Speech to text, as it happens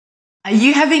Are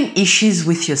you having issues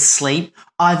with your sleep?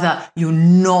 Either you're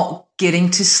not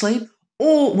getting to sleep,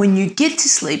 or when you get to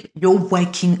sleep, you're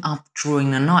waking up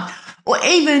during the night. Or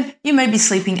even you may be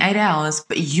sleeping 8 hours,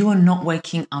 but you are not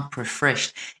waking up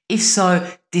refreshed. If so,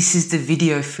 this is the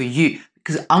video for you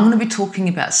because I'm going to be talking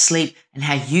about sleep and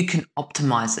how you can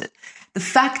optimize it. The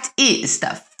fact is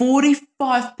that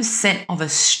 45% of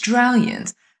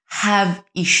Australians have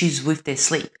issues with their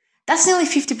sleep. That's nearly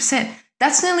 50%.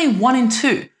 That's nearly 1 in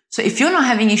 2. So if you're not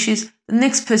having issues, the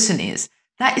next person is.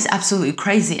 That is absolutely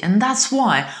crazy. And that's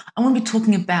why I'm going to be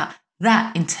talking about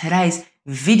that in today's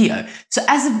video. So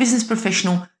as a business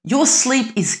professional, your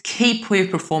sleep is key for your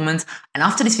performance. And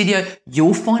after this video,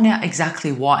 you'll find out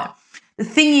exactly why. The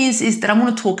thing is that I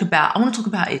want to talk about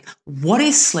it. What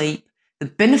is sleep, the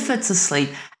benefits of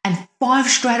sleep, and 5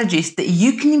 strategies that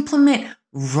you can implement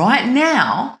right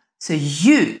now so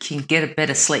you can get a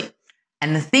better sleep.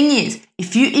 And the thing is,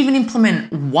 if you even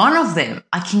implement one of them,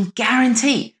 I can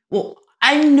guarantee,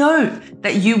 I know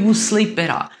that you will sleep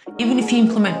better, even if you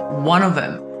implement one of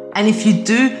them. And if you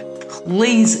do,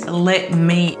 please let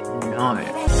me know.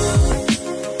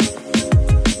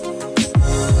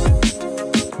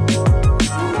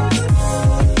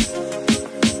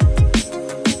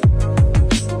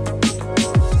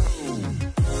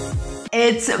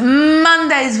 It's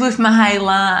Mondays with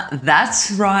Mahela. That's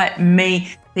right,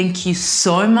 me. Thank you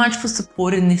so much for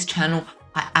supporting this channel.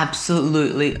 I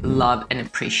absolutely love and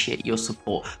appreciate your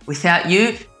support. Without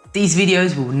you, these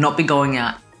videos will not be going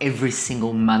out every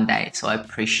single Monday, so I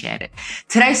appreciate it.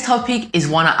 Today's topic is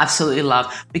one I absolutely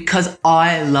love because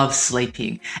I love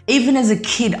sleeping. Even as a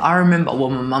kid, I remember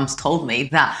when my mum's told me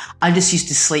that I just used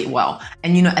to sleep well.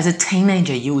 And as a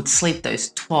teenager, you would sleep those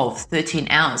 12, 13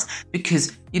 hours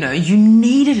because you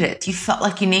needed it. You felt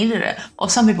like you needed it. Or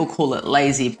some people call it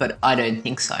lazy, but I don't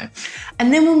think so.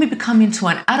 And then when we become into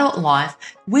an adult life,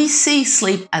 we see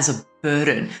sleep as a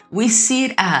burden. We see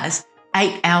it as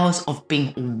 8 hours of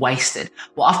being wasted.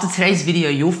 Well, after today's video,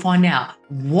 you'll find out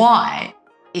why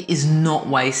it is not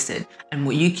wasted and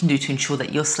what you can do to ensure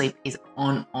that your sleep is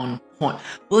on point.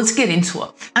 Well, let's get into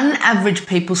it. On average,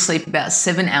 people sleep about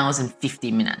 7 hours and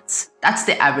 50 minutes. That's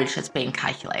the average that's being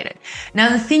calculated. Now,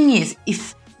 the thing is,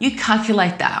 if you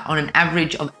calculate that on an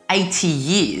average of 80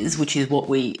 years, which is what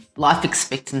life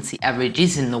expectancy average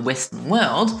is in the Western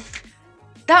world,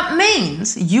 that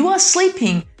means you are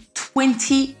sleeping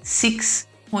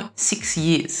 26.6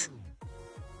 years.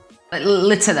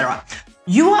 Let's say that right.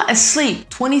 You are asleep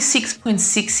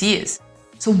 26.6 years.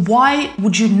 So why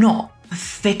would you not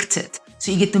perfect it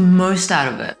so you get the most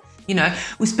out of it?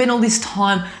 We spend all this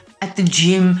time at the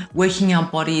gym, working our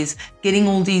bodies, getting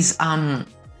all these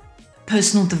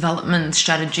personal development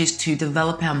strategies to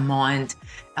develop our mind,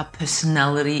 our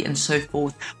personality, and so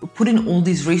forth. We put in all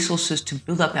these resources to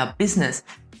build up our business.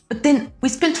 But then we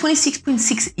spend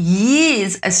 26.6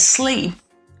 years asleep.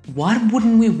 Why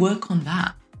wouldn't we work on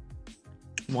that?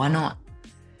 Why not?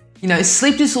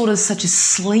 Sleep disorders such as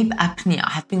sleep apnea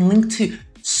have been linked to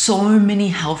so many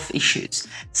health issues,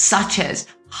 such as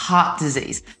heart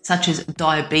disease, such as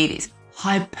diabetes,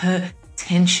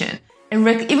 hypertension,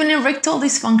 even erectile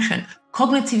dysfunction,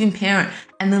 cognitive impairment,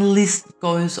 and the list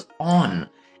goes on.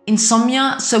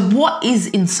 Insomnia. So what is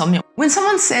insomnia? When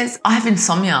someone says, I have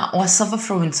insomnia or I suffer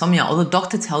from insomnia, or the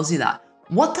doctor tells you that,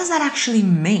 what does that actually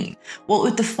mean? Well,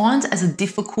 it defines as a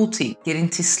difficulty getting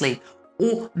to sleep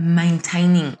or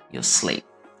maintaining your sleep.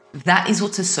 That is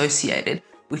what's associated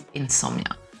with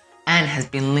insomnia and has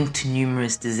been linked to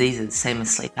numerous diseases, same as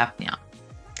sleep apnea.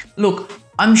 Look,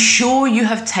 I'm sure you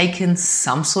have taken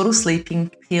some sort of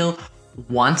sleeping pill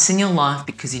once in your life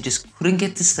because you just couldn't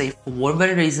get to sleep for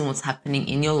whatever reason was happening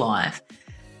in your life.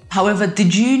 However,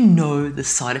 did you know the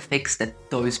side effects that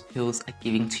those pills are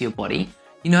giving to your body?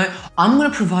 I'm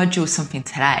going to provide you with something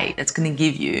today that's going to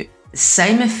give you the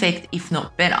same effect, if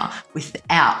not better,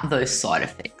 without those side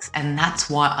effects. And that's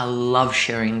why I love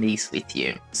sharing these with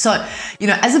you. So,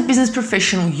 as a business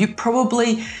professional, you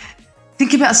probably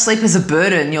think about sleep as a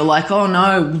burden. You're like, oh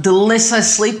no, the less I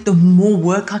sleep, the more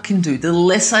work I can do. The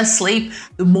less I sleep,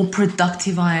 the more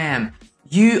productive I am.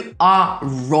 You are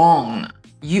wrong.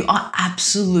 You are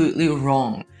absolutely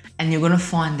wrong. And you're going to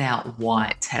find out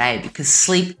why today, because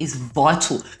sleep is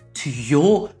vital to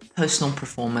your personal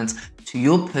performance, to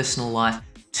your personal life,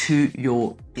 to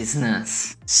your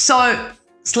business. So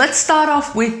let's start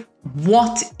off with,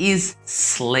 what is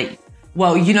sleep?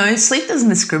 Well, sleep doesn't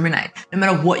discriminate. No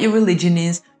matter what your religion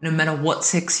is, no matter what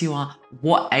sex you are,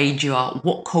 what age you are,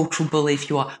 what cultural belief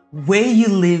you are, where you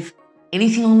live,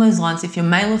 anything along those lines, if you're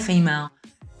male or female,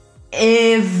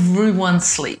 everyone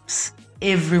sleeps.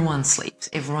 Everyone sleeps.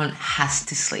 Everyone has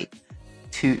to sleep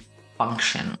to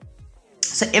function.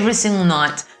 So every single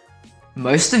night,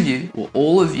 most of you or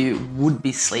all of you would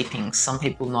be sleeping. Some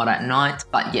people not at night,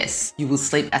 but yes, you will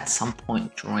sleep at some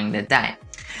point during the day.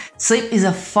 Sleep is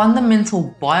a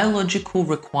fundamental biological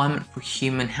requirement for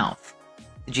human health.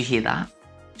 Did you hear that?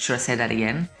 Should I say that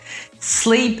again?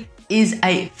 Sleep is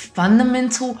a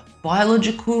fundamental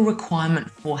biological requirement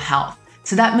for health.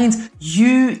 So that means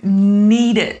you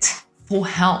need it for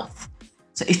health.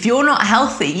 So if you're not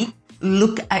healthy,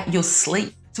 look at your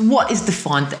sleep. So what is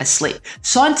defined as sleep?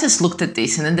 Scientists looked at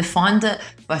this and then defined it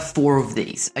by 4 of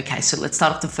these. Okay, so let's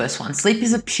start off the first one. Sleep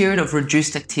is a period of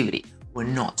reduced activity. We're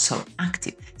not so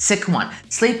active. Second one,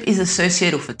 sleep is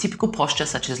associated with a typical posture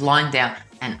such as lying down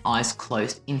and eyes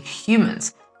closed in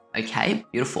humans. Okay,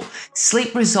 beautiful.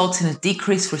 Sleep results in a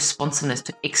decreased responsiveness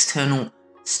to external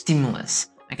stimulus.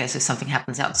 Okay, so something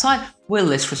happens outside, we're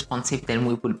less responsive than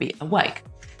we would be awake.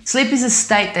 Sleep is a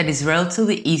state that is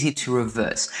relatively easy to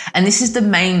reverse. And this is the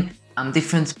main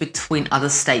difference between other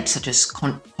states such as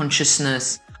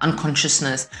consciousness,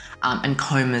 unconsciousness, and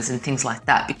comas and things like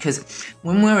that. Because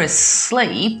when we're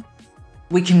asleep,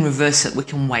 we can reverse it, we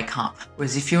can wake up.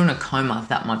 Whereas if you're in a coma,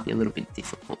 that might be a little bit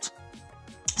difficult.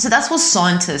 So that's what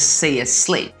scientists see as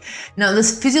sleep. Now,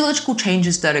 there's physiological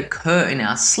changes that occur in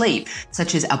our sleep,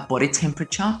 such as our body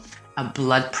temperature, our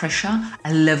blood pressure,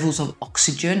 our levels of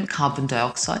oxygen, carbon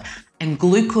dioxide, and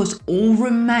glucose all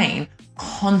remain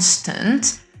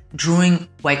constant during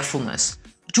wakefulness.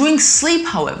 During sleep,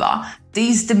 however,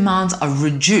 these demands are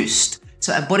reduced.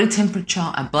 So our body temperature,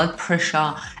 our blood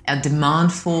pressure, our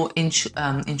demand for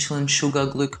insulin, sugar,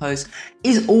 glucose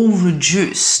is all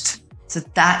reduced. So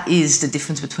that is the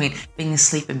difference between being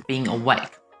asleep and being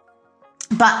awake.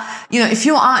 But, if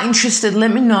you are interested,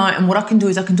 let me know. And what I can do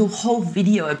is I can do a whole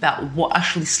video about what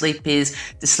actually sleep is,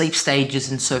 the sleep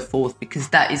stages and so forth, because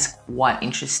that is quite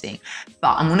interesting.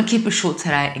 But I'm going to keep it short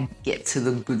today and get to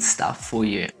the good stuff for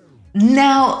you.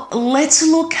 Now, let's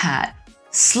look at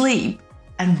sleep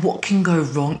and what can go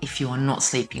wrong if you are not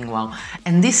sleeping well.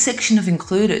 And this section I've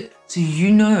included so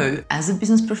as a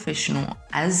business professional,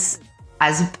 as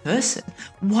a person,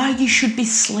 why you should be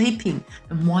sleeping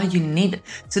and why you need it.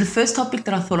 So the first topic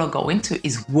that I thought I'd go into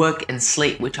is work and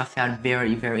sleep, which I found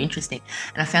very, very interesting.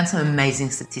 And I found some amazing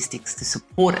statistics to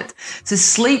support it. So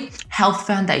Sleep Health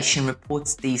Foundation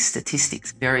reports these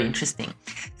statistics, very interesting.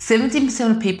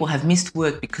 17% of people have missed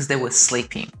work because they were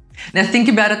sleeping. Now think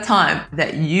about a time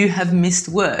that you have missed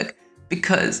work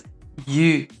because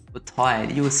you were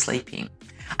tired, you were sleeping.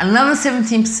 Another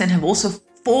 17% have also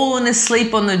fallen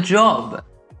asleep on the job.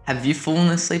 Have you fallen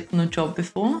asleep on the job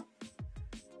before?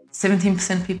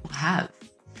 17% of people have.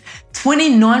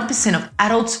 29% of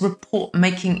adults report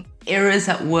making errors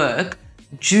at work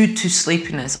due to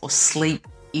sleepiness or sleep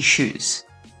issues.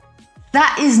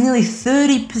 That is nearly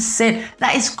 30%.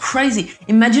 That is crazy.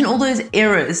 Imagine all those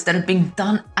errors that have been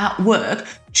done at work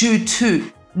due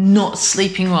to not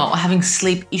sleeping well or having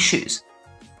sleep issues.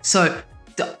 So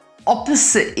the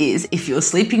opposite is if you're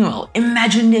sleeping well,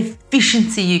 imagine the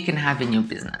efficiency you can have in your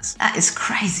business. That is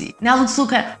crazy. Now let's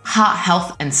look at heart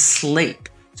health and sleep.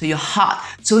 So your heart.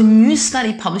 So a new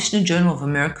study published in the Journal of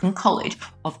American College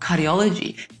of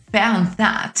Cardiology found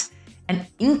that an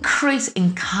increase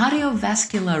in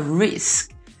cardiovascular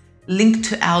risk linked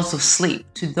to hours of sleep.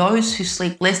 To those who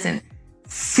sleep less than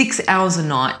 6 hours a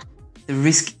night, the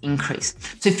risk increased.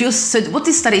 So what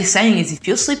this study is saying is if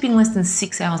you're sleeping less than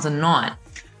 6 hours a night,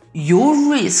 your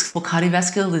risk for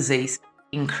cardiovascular disease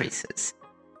increases.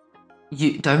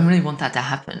 You don't really want that to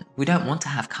happen. We don't want to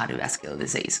have cardiovascular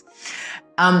disease.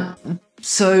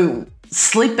 So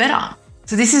sleep better.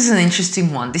 So this is an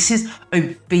interesting one. This is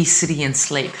obesity and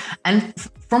sleep. And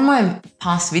from my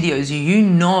past videos, you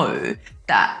know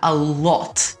that a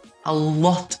lot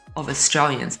of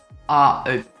Australians are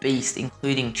obese,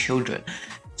 including children.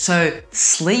 So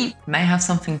sleep may have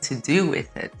something to do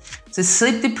with it. So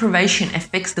sleep deprivation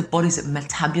affects the body's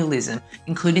metabolism,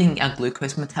 including our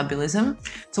glucose metabolism.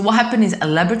 So what happened is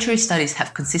laboratory studies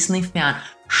have consistently found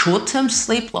short-term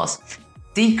sleep loss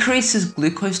decreases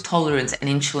glucose tolerance and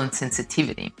insulin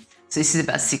sensitivity. So this is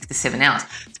about 6 to 7 hours.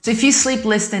 So if you sleep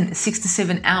less than 6 to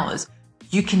 7 hours,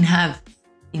 you can have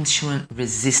insulin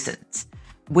resistance,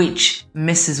 which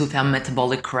messes with our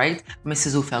metabolic rate,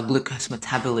 messes with our glucose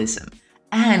metabolism,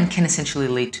 and can essentially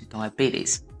lead to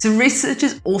diabetes. So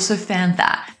researchers also found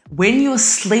that when you're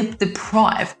sleep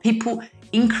deprived, people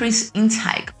increase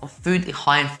intake of food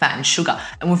high in fat and sugar.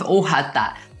 And we've all had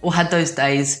that. All had those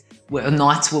days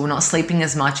nights where we're not sleeping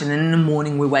as much, and then in the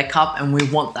morning we wake up and we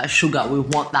want that sugar, we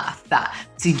want that fat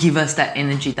to give us that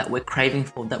energy that we're craving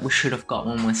for, that we should have got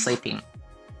when we're sleeping.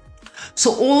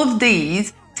 So all of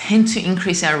these tend to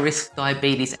increase our risk of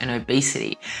diabetes and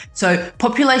obesity. So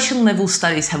population level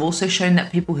studies have also shown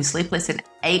that people who sleep less than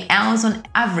 8 hours on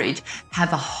average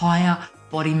have a higher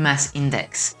body mass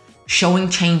index, showing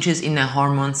changes in their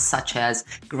hormones such as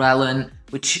ghrelin,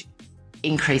 which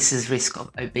increases risk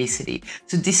of obesity.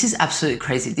 So this is absolutely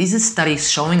crazy. These are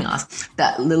studies showing us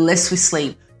that the less we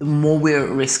sleep, the more we're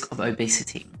at risk of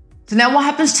obesity. So now what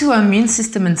happens to our immune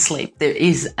system and sleep? There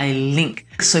is a link.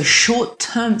 So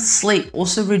short-term sleep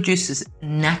also reduces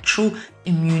natural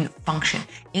immune function,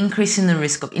 increasing the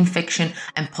risk of infection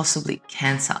and possibly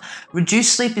cancer.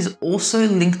 Reduced sleep is also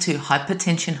linked to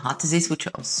hypertension, heart disease, which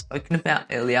I've spoken about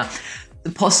earlier,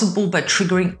 the possible by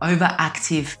triggering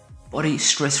overactive body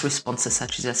stress responses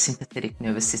such as our sympathetic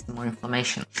nervous system or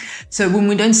inflammation. So when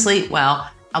we don't sleep well,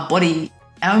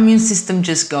 our immune system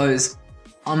just goes,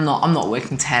 I'm not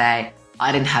working today.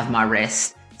 I didn't have my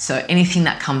rest. So anything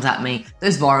that comes at me,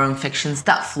 those viral infections,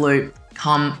 that flu,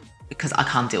 come because I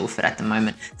can't deal with it at the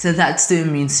moment. So that's the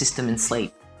immune system and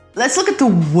sleep. Let's look at the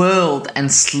world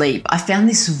and sleep. I found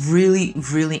this really,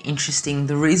 really interesting.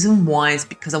 The reason why is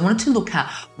because I wanted to look at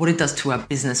what it does to our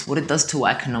business, what it does to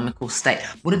our economical state,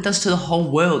 what it does to the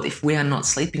whole world if we are not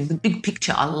sleeping. The big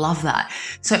picture, I love that.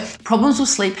 So problems with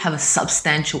sleep have a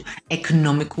substantial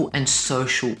economical and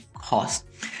social cost.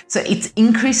 So it's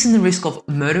increasing the risk of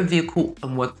motor vehicle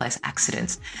and workplace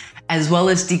accidents, as well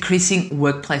as decreasing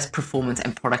workplace performance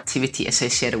and productivity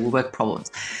associated with work problems.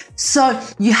 So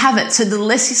you have it. So the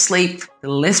less you sleep, the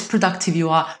less productive you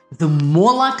are, the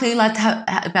more likely you're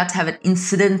about to have an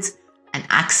incident, an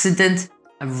accident,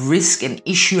 a risk, an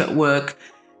issue at work.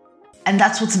 And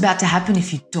that's what's about to happen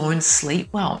if you don't sleep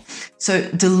well. So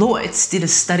Deloitte did a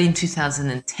study in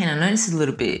 2010. I know this is a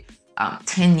little bit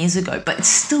 10 years ago, but it's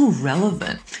still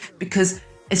relevant because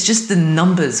it's just the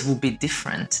numbers will be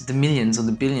different. The millions or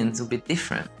the billions will be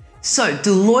different. So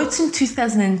Deloitte in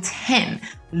 2010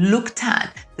 looked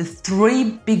at the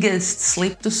 3 biggest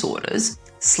sleep disorders,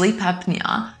 sleep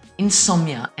apnea,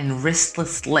 insomnia, and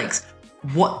restless legs,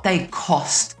 what they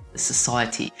cost the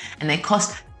society. And they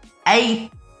cost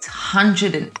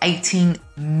 $818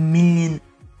 million.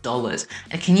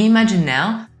 And can you imagine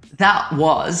now? That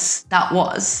was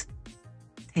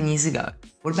 10 years ago.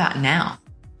 What about now?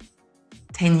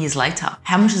 10 years later,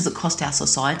 how much does it cost our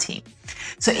society?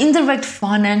 So indirect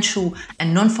financial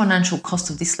and non-financial costs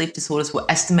of these sleep disorders were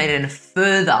estimated at a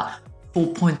further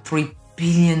 $4.3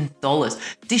 billion.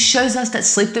 This shows us that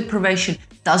sleep deprivation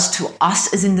does to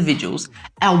us as individuals,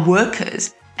 our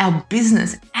workers, our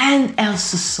business, and our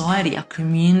society, our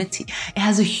community. It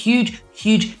has a huge,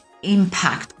 huge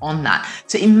impact on that.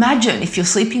 So imagine if you're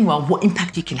sleeping well, what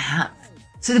impact you can have.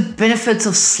 So the benefits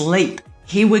of sleep,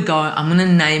 here we go. I'm going to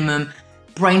name them.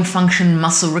 Brain function,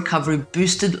 muscle recovery,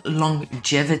 boosted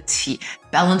longevity,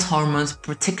 balanced hormones,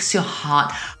 protects your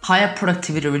heart, higher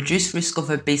productivity, reduced risk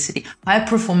of obesity, higher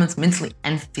performance mentally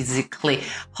and physically,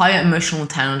 higher emotional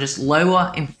intelligence,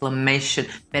 lower inflammation,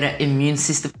 better immune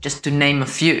system, just to name a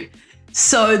few.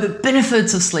 So the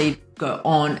benefits of sleep go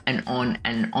on and on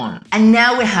and on. And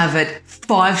now we have it,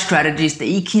 5 strategies that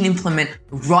you can implement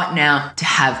right now to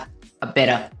have a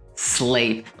better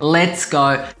sleep. Let's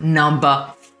go.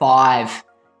 Number 5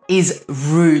 is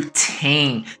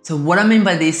routine. So what I mean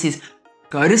by this is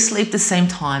go to sleep the same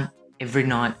time every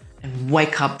night and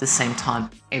wake up the same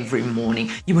time every morning.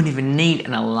 You won't even need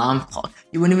an alarm clock.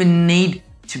 You won't even need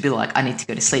to be like, I need to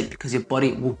go to sleep, because your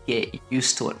body will get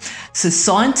used to it. So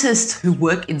scientists who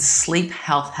work in sleep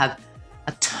health have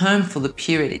a term for the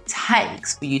period it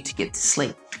takes for you to get to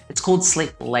sleep. It's called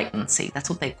sleep latency. That's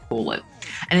what they call it.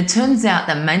 And it turns out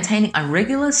that maintaining a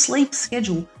regular sleep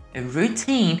schedule, a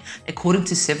routine, according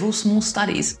to several small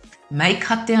studies, may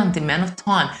cut down the amount of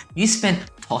time you spend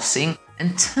tossing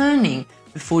and turning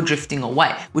before drifting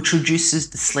away, which reduces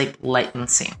the sleep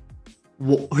latency.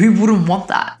 Who wouldn't want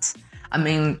that? I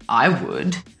mean, I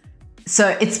would.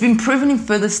 So it's been proven in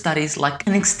further studies, like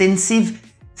an extensive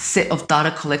set of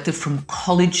data collected from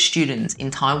college students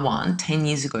in Taiwan 10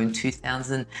 years ago in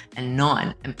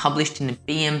 2009 and published in the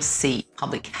BMC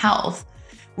Public Health,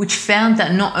 which found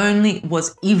that not only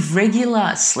was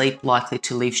irregular sleep likely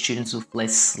to leave students with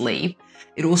less sleep,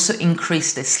 it also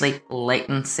increased their sleep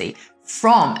latency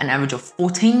from an average of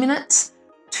 14 minutes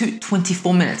to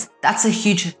 24 minutes. That's a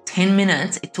huge 10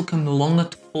 minutes. It took them longer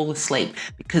to fall asleep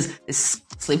because the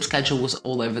sleep schedule was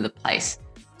all over the place.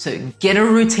 So get a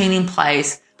routine in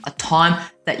place, a time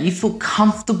that you feel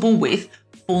comfortable with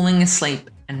falling asleep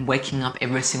and waking up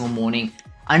every single morning.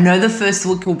 I know the first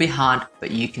week will be hard, but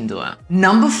you can do it.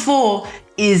 Number 4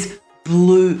 is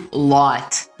blue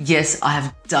light. Yes, I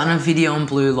have done a video on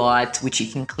blue light, which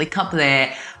you can click up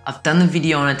there. I've done a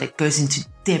video on it that goes into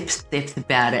depth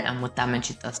about it and what damage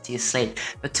it does to your sleep.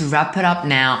 But to wrap it up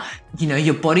now,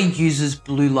 your body uses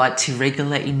blue light to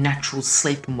regulate your natural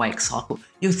sleep and wake cycle,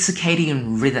 your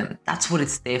circadian rhythm. That's what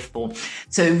it's there for.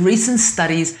 So recent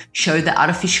studies show that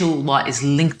artificial light is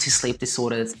linked to sleep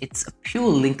disorders. It's a pure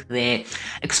link there.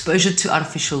 Exposure to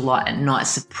artificial light at night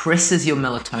suppresses your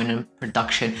melatonin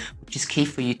production, which is key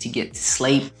for you to get to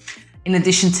sleep. In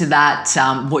addition to that,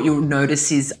 what you'll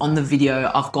notice is on the video,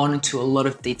 I've gone into a lot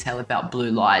of detail about blue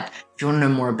light. If you want to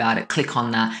know more about it, click on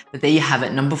that. But there you have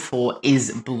it. Number 4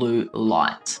 is blue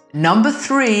light. Number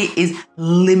 3 is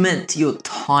limit your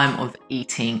time of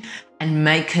eating and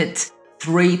make it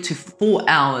 3 to 4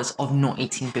 hours of not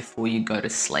eating before you go to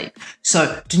sleep.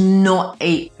 So do not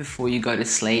eat before you go to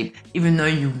sleep, even though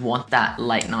you want that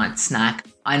late night snack.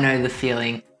 I know the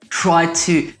feeling. Try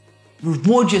to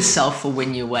reward yourself for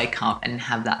when you wake up and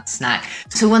have that snack.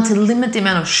 So we want to limit the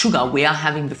amount of sugar we are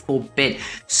having before bed.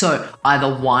 So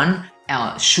either 1,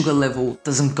 our sugar level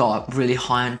doesn't go up really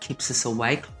high and keeps us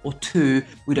awake, or 2,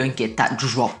 we don't get that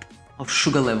drop of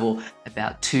sugar level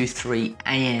about 2-3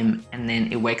 a.m. and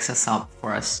then it wakes us up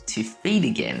for us to feed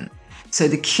again. So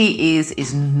the key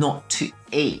is not to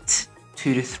eat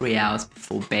 2 to 3 hours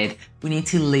before bed. We need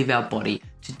to leave our body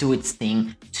to do its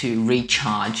thing to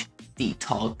recharge,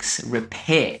 detox,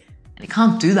 repair. And you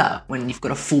can't do that when you've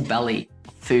got a full belly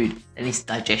of food and it's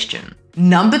digestion.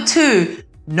 Number 2,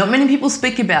 not many people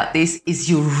speak about this, is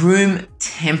your room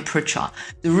temperature.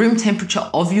 The room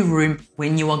temperature of your room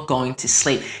when you are going to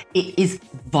sleep. It is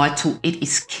vital. It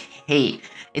is key.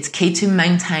 It's key to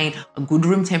maintain a good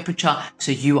room temperature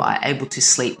so you are able to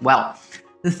sleep well.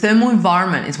 The thermal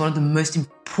environment is one of the most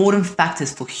important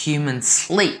factors for human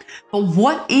sleep. But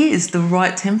what is the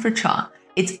right temperature?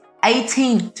 It's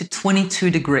 18 to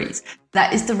 22 degrees.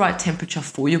 That is the right temperature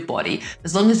for your body,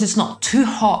 as long as it's not too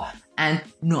hot and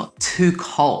not too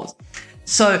cold.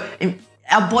 So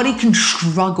our body can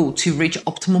struggle to reach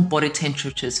optimal body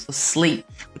temperatures for sleep,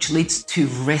 which leads to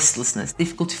restlessness,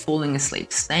 difficulty falling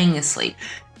asleep, staying asleep.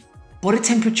 Body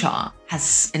temperature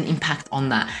has an impact on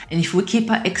that. And if we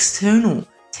keep our external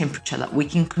temperature that we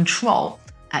can control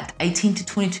at 18 to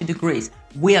 22 degrees,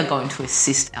 we are going to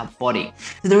assist our body.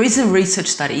 So there is a research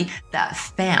study that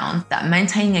found that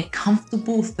maintaining a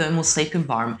comfortable thermal sleep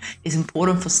environment is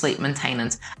important for sleep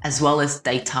maintenance, as well as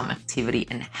daytime activity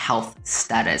and health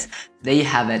status. There you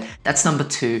have it. That's number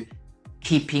 2,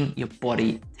 keeping your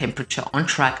body temperature on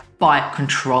track by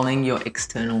controlling your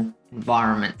external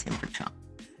environment temperature.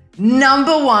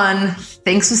 Number 1,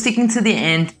 thanks for sticking to the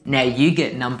end. Now you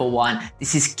get number 1.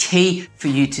 This is key for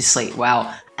you to sleep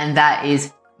well, and that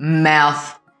is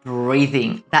mouth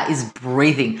breathing. That is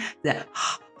breathing. The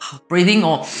breathing,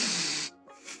 or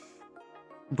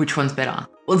which one's better?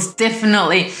 Well, it's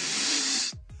definitely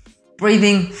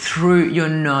breathing through your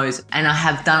nose. And I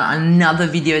have done another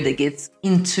video that gets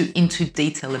into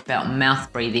detail about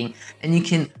mouth breathing, and you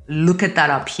can look at that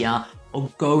up here or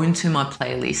go into my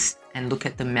playlist and look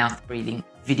at the mouth breathing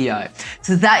video.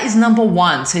 So that is number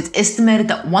 1. So it's estimated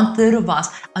that 1/3 of us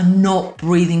are not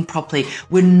breathing properly.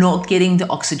 We're not getting the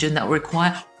oxygen that we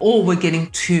require, or we're getting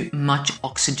too much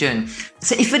oxygen.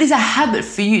 So if it is a habit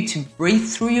for you to breathe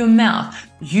through your mouth,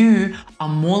 you are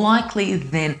more likely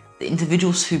than the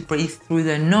individuals who breathe through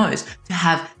their nose to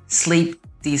have sleep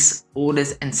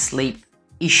disorders and sleep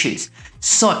issues.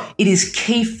 So it is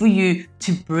key for you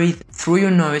to breathe through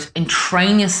your nose and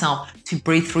train yourself to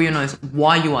breathe through your nose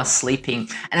while you are sleeping.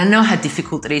 And I know how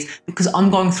difficult it is because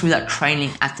I'm going through that training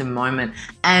at the moment,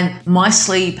 and my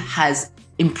sleep has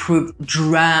improved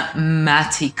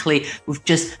dramatically with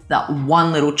just that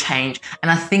one little change. And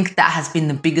I think that has been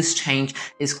the biggest change,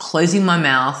 is closing my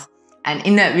mouth. And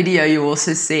in that video, you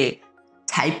also see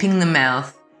taping the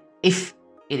mouth if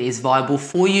it is viable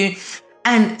for you,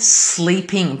 and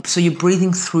sleeping, so you're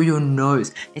breathing through your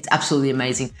nose. It's absolutely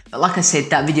amazing. But like I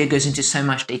said, that video goes into so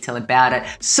much detail about it.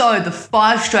 So the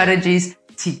 5 strategies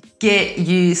to get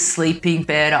you sleeping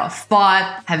better: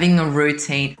 5, having a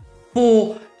routine;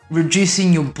 4,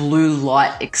 reducing your blue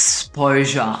light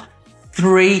exposure;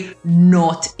 3,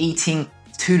 not eating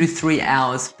 2 to 3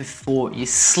 hours before you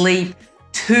sleep;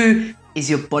 2 is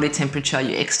your body temperature,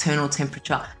 your external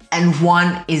temperature; and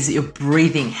 1 is your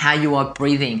breathing, how you are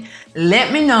breathing.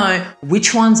 Let me know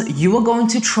which ones you are going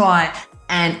to try,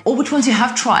 or which ones you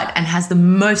have tried and has the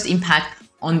most impact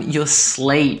on your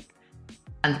sleep.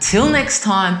 Until next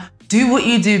time, do what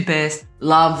you do best.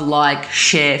 Love, like,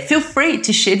 share. Feel free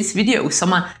to share this video with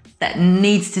someone that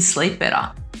needs to sleep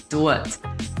better. Do it.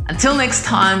 Until next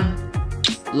time,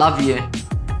 love you.